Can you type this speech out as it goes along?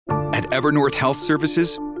At Evernorth Health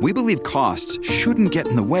Services, we believe costs shouldn't get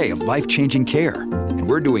in the way of life-changing care, and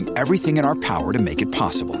we're doing everything in our power to make it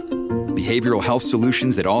possible. Behavioral health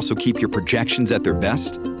solutions that also keep your projections at their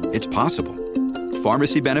best? It's possible.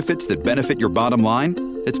 Pharmacy benefits that benefit your bottom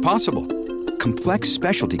line? It's possible. Complex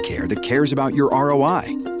specialty care that cares about your ROI?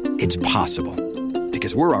 It's possible.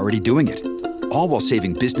 Because we're already doing it. All while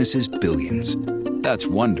saving businesses billions. That's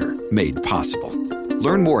Wonder made possible.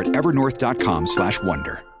 Learn more at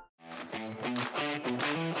evernorth.com/wonder.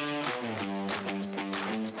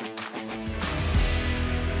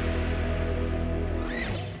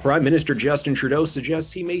 Prime Minister Justin Trudeau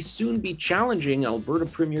suggests he may soon be challenging Alberta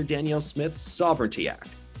Premier Danielle Smith's Sovereignty Act.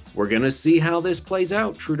 We're going to see how this plays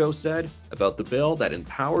out, Trudeau said, about the bill that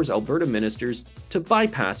empowers Alberta ministers to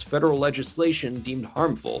bypass federal legislation deemed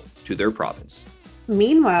harmful to their province.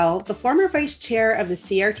 Meanwhile, the former vice chair of the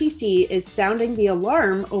CRTC is sounding the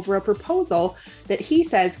alarm over a proposal that he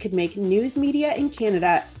says could make news media in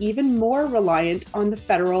Canada even more reliant on the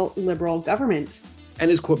federal Liberal government. And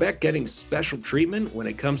is Quebec getting special treatment when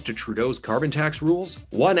it comes to Trudeau's carbon tax rules?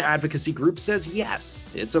 One advocacy group says yes,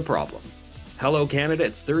 it's a problem. Hello Canada,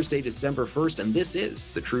 it's Thursday, December 1st, and this is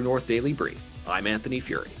the True North Daily Brief. I'm Anthony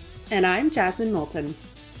Fury. And I'm Jasmine Moulton.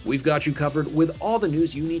 We've got you covered with all the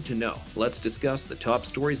news you need to know. Let's discuss the top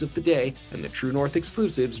stories of the day and the True North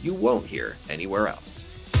exclusives you won't hear anywhere else.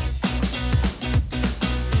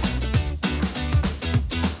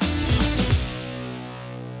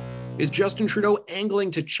 Is Justin Trudeau angling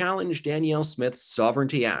to challenge Danielle Smith's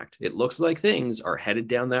Sovereignty Act? It looks like things are headed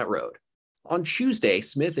down that road. On Tuesday,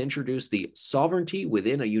 Smith introduced the Sovereignty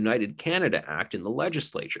Within a United Canada Act in the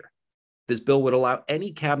legislature. This bill would allow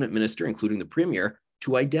any cabinet minister, including the premier,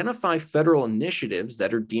 to identify federal initiatives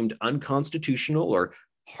that are deemed unconstitutional or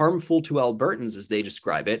harmful to Albertans, as they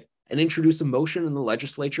describe it, and introduce a motion in the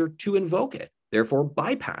legislature to invoke it, therefore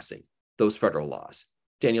bypassing those federal laws.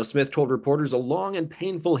 Danielle Smith told reporters a long and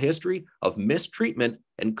painful history of mistreatment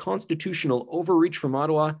and constitutional overreach from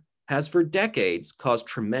Ottawa has for decades caused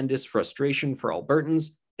tremendous frustration for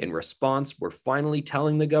Albertans. In response, we're finally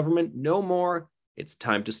telling the government no more. It's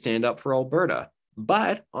time to stand up for Alberta.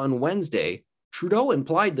 But on Wednesday, Trudeau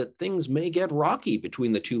implied that things may get rocky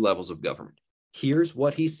between the two levels of government. Here's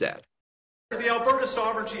what he said. The Alberta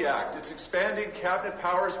Sovereignty Act, it's expanding cabinet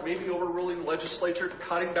powers, maybe overruling the legislature,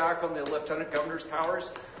 cutting back on the lieutenant governor's powers.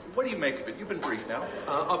 What do you make of it? You've been briefed now.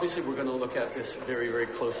 Obviously, we're going to look at this very, very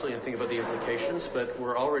closely and think about the implications, but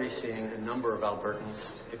we're already seeing a number of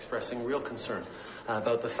Albertans expressing real concern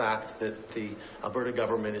about the fact that the Alberta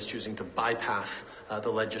government is choosing to bypass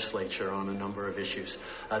the legislature on a number of issues.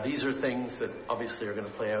 These are things that obviously are going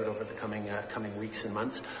to play out over the coming weeks and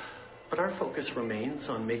months. But our focus remains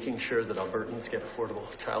on making sure that Albertans get affordable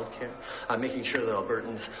childcare, making sure that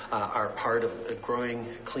Albertans are part of a growing,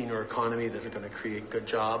 cleaner economy that are going to create good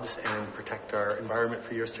jobs and protect our environment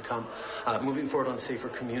for years to come. Moving forward on safer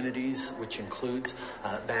communities, which includes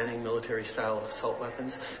banning military-style assault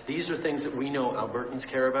weapons. These are things that we know Albertans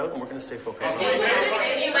care about, and we're going to stay focused on.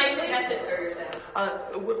 You might contest it for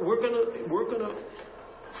yourself. We're going to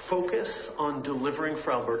focus on delivering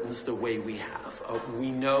for Albertans the way we have.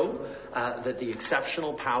 We know that the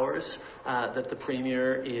exceptional powers that the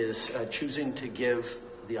Premier is choosing to give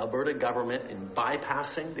the Alberta government in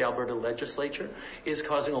bypassing the Alberta legislature is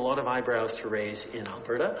causing a lot of eyebrows to raise in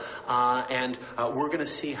Alberta, and we're going to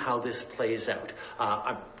see how this plays out.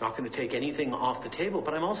 I'm not going to take anything off the table,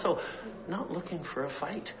 but I'm also not looking for a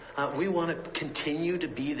fight. We want to continue to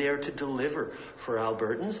be there to deliver for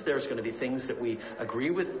Albertans. There's going to be things that we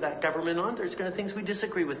agree with that government on. There's going to be things we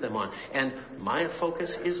disagree with them on. And my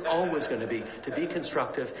focus is always going to be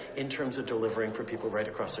constructive in terms of delivering for people right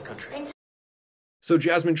across the country. So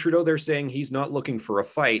Jasmine Trudeau, they're saying he's not looking for a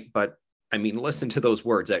fight, but I mean, listen to those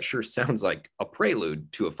words. That sure sounds like a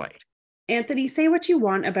prelude to a fight. Anthony, say what you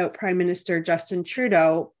want about Prime Minister Justin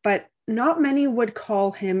Trudeau, but not many would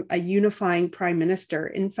call him a unifying prime minister.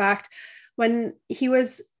 In fact, when he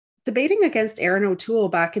was debating against Erin O'Toole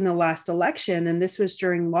back in the last election, and this was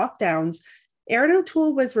during lockdowns, Erin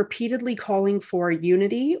O'Toole was repeatedly calling for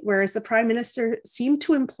unity, whereas the prime minister seemed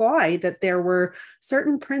to imply that there were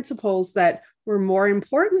certain principles that were more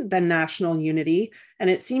important than national unity.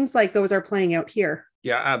 And it seems like those are playing out here.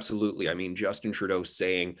 Yeah, absolutely. I mean, Justin Trudeau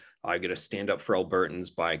saying, I'm going to stand up for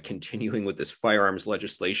Albertans by continuing with this firearms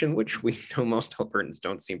legislation, which we know most Albertans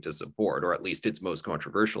don't seem to support, or at least it's most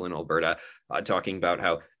controversial in Alberta, talking about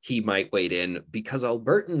how he might wade in because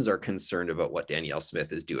Albertans are concerned about what Danielle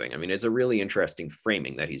Smith is doing. I mean, it's a really interesting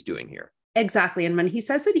framing that he's doing here. Exactly. And when he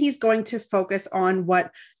says that he's going to focus on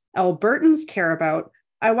what Albertans care about,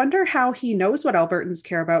 I wonder how he knows what Albertans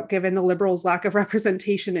care about, given the Liberals' lack of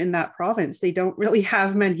representation in that province. They don't really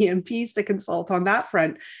have many MPs to consult on that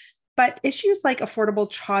front. But issues like affordable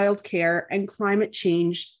childcare and climate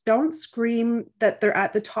change don't scream that they're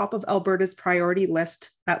at the top of Alberta's priority list,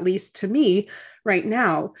 at least to me, right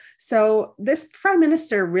now. So this prime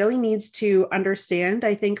minister really needs to understand,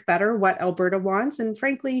 I think, better what Alberta wants. And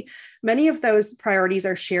frankly, many of those priorities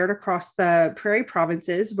are shared across the prairie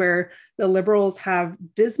provinces where the Liberals have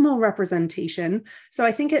dismal representation. So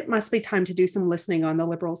I think it must be time to do some listening on the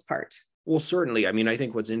Liberals' part. Well, certainly. I mean, I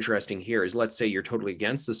think what's interesting here is, let's say you're totally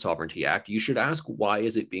against the Sovereignty Act. You should ask, why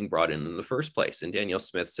is it being brought in the first place? And Danielle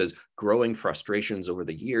Smith says growing frustrations over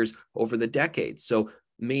the years, over the decades. So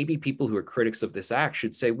maybe people who are critics of this act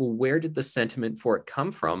should say, well, where did the sentiment for it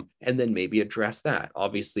come from? And then maybe address that.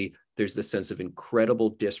 Obviously, there's the sense of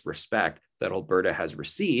incredible disrespect that Alberta has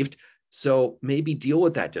received. So maybe deal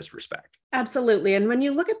with that disrespect. Absolutely. And when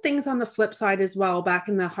you look at things on the flip side as well, back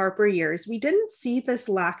in the Harper years, we didn't see this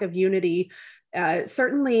lack of unity.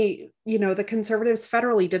 Certainly, the Conservatives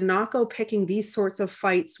federally did not go picking these sorts of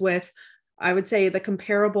fights with, I would say, the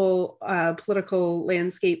comparable political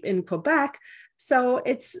landscape in Quebec. So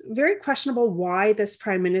it's very questionable why this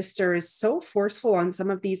prime minister is so forceful on some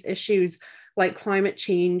of these issues like climate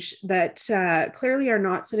change that clearly are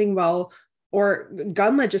not sitting well, or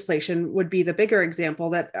gun legislation would be the bigger example,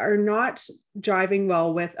 that are not jiving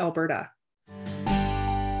well with Alberta.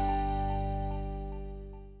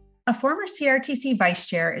 A former CRTC vice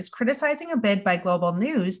chair is criticizing a bid by Global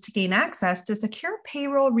News to gain access to secure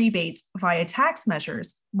payroll rebates via tax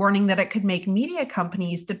measures, warning that it could make media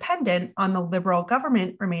companies dependent on the Liberal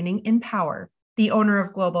government remaining in power. The owner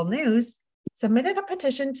of Global News submitted a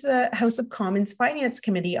petition to the House of Commons Finance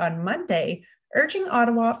Committee on Monday, urging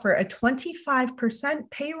Ottawa for a 25%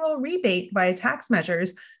 payroll rebate via tax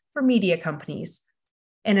measures for media companies.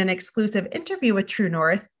 In an exclusive interview with True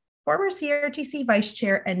North, former CRTC vice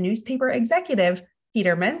chair and newspaper executive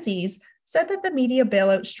Peter Menzies said that the media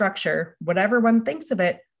bailout structure, whatever one thinks of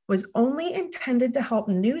it, was only intended to help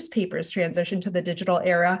newspapers transition to the digital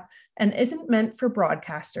era and isn't meant for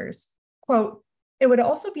broadcasters. Quote, "It would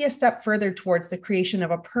also be a step further towards the creation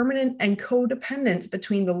of a permanent and codependence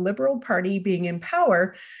between the Liberal Party being in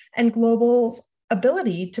power and Global's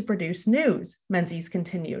ability to produce news," Menzies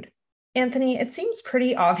continued. Anthony, it seems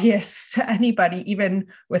pretty obvious to anybody, even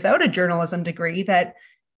without a journalism degree, that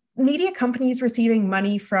media companies receiving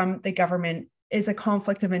money from the government is a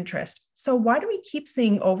conflict of interest. So why do we keep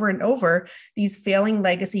seeing over and over these failing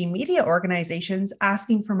legacy media organizations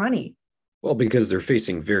asking for money? Well, because they're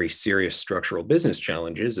facing very serious structural business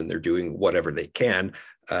challenges, and they're doing whatever they can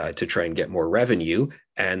to try and get more revenue.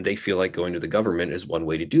 And they feel like going to the government is one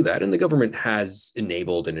way to do that. And the government has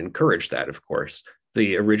enabled and encouraged that, of course.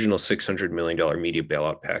 The original $600 million media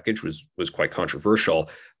bailout package was quite controversial.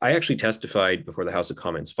 I actually testified before the House of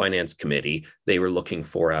Commons Finance Committee. They were looking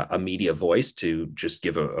for a media voice to just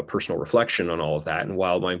give a personal reflection on all of that. And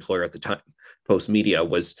while my employer at the time, Post Media,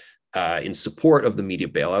 was in support of the media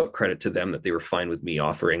bailout, credit to them that they were fine with me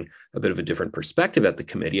offering a bit of a different perspective at the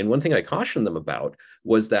committee. And one thing I cautioned them about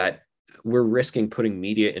was that we're risking putting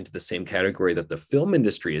media into the same category that the film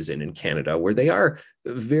industry is in Canada, where they are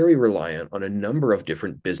very reliant on a number of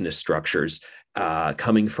different business structures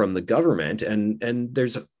coming from the government. And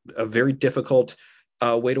there's a very difficult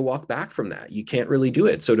way to walk back from that. You can't really do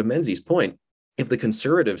it. So to Menzies' point, if the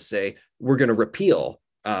Conservatives say we're going to repeal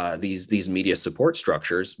these media support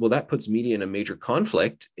structures, well, that puts media in a major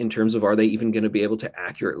conflict in terms of, are they even going to be able to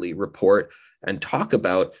accurately report and talk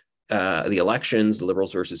about the elections, the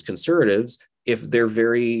Liberals versus Conservatives, if their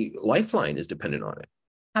very lifeline is dependent on it?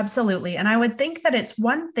 Absolutely. And I would think that it's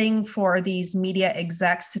one thing for these media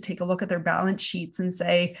execs to take a look at their balance sheets and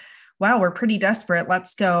say, wow, we're pretty desperate.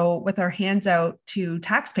 Let's go with our hands out to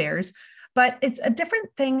taxpayers. But it's a different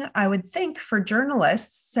thing, I would think, for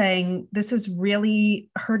journalists saying this is really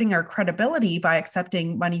hurting our credibility by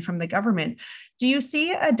accepting money from the government. Do you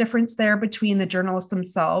see a difference there between the journalists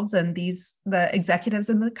themselves and the executives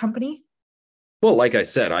in the company? Well, like I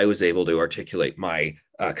said, I was able to articulate my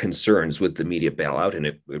concerns with the media bailout, and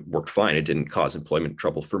it worked fine. It didn't cause employment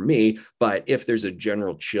trouble for me. But if there's a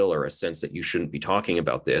general chill or a sense that you shouldn't be talking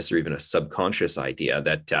about this, or even a subconscious idea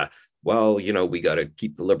that well, we got to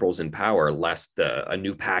keep the Liberals in power lest a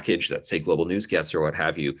new package that, say, Global News gets or what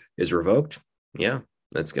have you is revoked, yeah,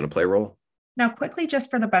 that's going to play a role. Now, quickly, just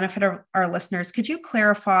for the benefit of our listeners, could you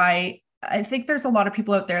clarify? I think there's a lot of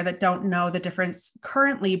people out there that don't know the difference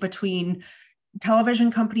currently between television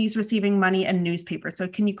companies receiving money and newspapers. So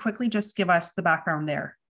can you quickly just give us the background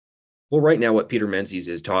there? Well, right now, what Peter Menzies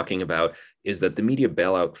is talking about is that the media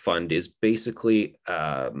bailout fund is basically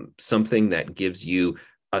something that gives you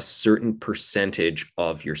a certain percentage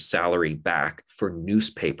of your salary back for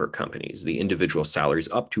newspaper companies, the individual salaries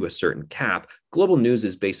up to a certain cap. Global News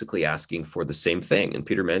is basically asking for the same thing. And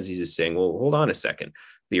Peter Menzies is saying, well, hold on a second.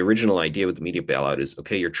 The original idea with the media bailout is,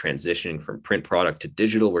 okay, you're transitioning from print product to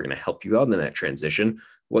digital. We're going to help you out in that transition.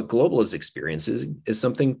 What Global is experiencing is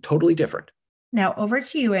something totally different. Now over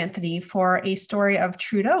to you, Anthony, for a story of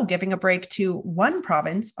Trudeau giving a break to one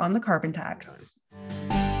province on the carbon tax.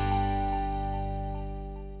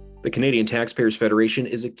 The Canadian Taxpayers Federation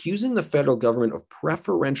is accusing the federal government of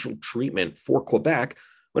preferential treatment for Quebec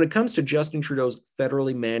when it comes to Justin Trudeau's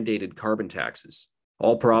federally mandated carbon taxes.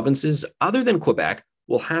 All provinces other than Quebec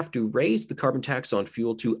will have to raise the carbon tax on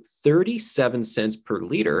fuel to 37 cents per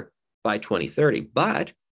liter by 2030,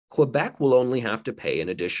 but Quebec will only have to pay an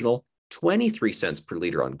additional 23 cents per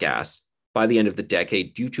liter on gas by the end of the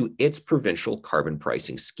decade due to its provincial carbon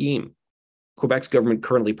pricing scheme. Quebec's government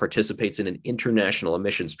currently participates in an international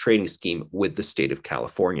emissions trading scheme with the state of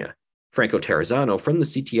California. Franco Terrazzano from the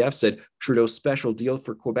CTF said Trudeau's special deal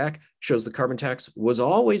for Quebec shows the carbon tax was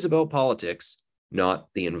always about politics, not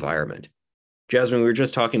the environment. Jasmine, we were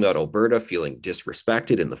just talking about Alberta feeling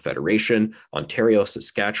disrespected in the Federation. Ontario,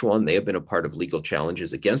 Saskatchewan, they have been a part of legal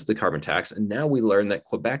challenges against the carbon tax. And now we learn that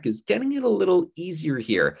Quebec is getting it a little easier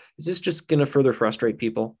here. Is this just going to further frustrate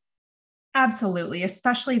people? Absolutely,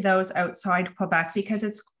 especially those outside Quebec, because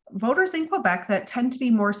it's voters in Quebec that tend to be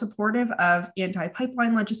more supportive of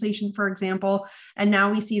anti-pipeline legislation, for example. And now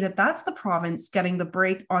we see that that's the province getting the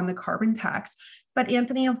break on the carbon tax. But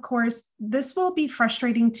Anthony, of course, this will be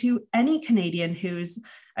frustrating to any Canadian who's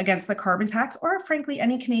against the carbon tax, or frankly,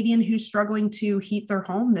 any Canadian who's struggling to heat their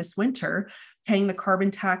home this winter, paying the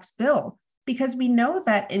carbon tax bill. Because we know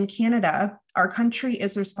that in Canada, our country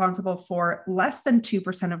is responsible for less than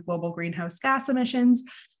 2% of global greenhouse gas emissions.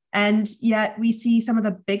 And yet we see some of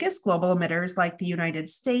the biggest global emitters like the United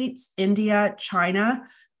States, India, China,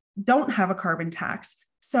 don't have a carbon tax.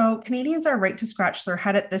 So Canadians are right to scratch their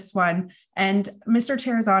head at this one. And Mr.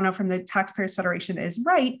 Terrazzano from the Taxpayers Federation is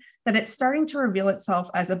right that it's starting to reveal itself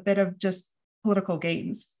as a bit of just political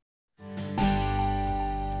games.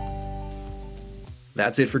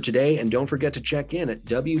 That's it for today, and don't forget to check in at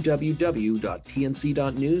www.tnc.news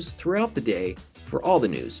throughout the day for all the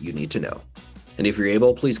news you need to know. And if you're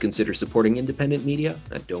able, please consider supporting independent media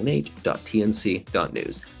at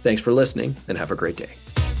donate.tnc.news. Thanks for listening, and have a great day.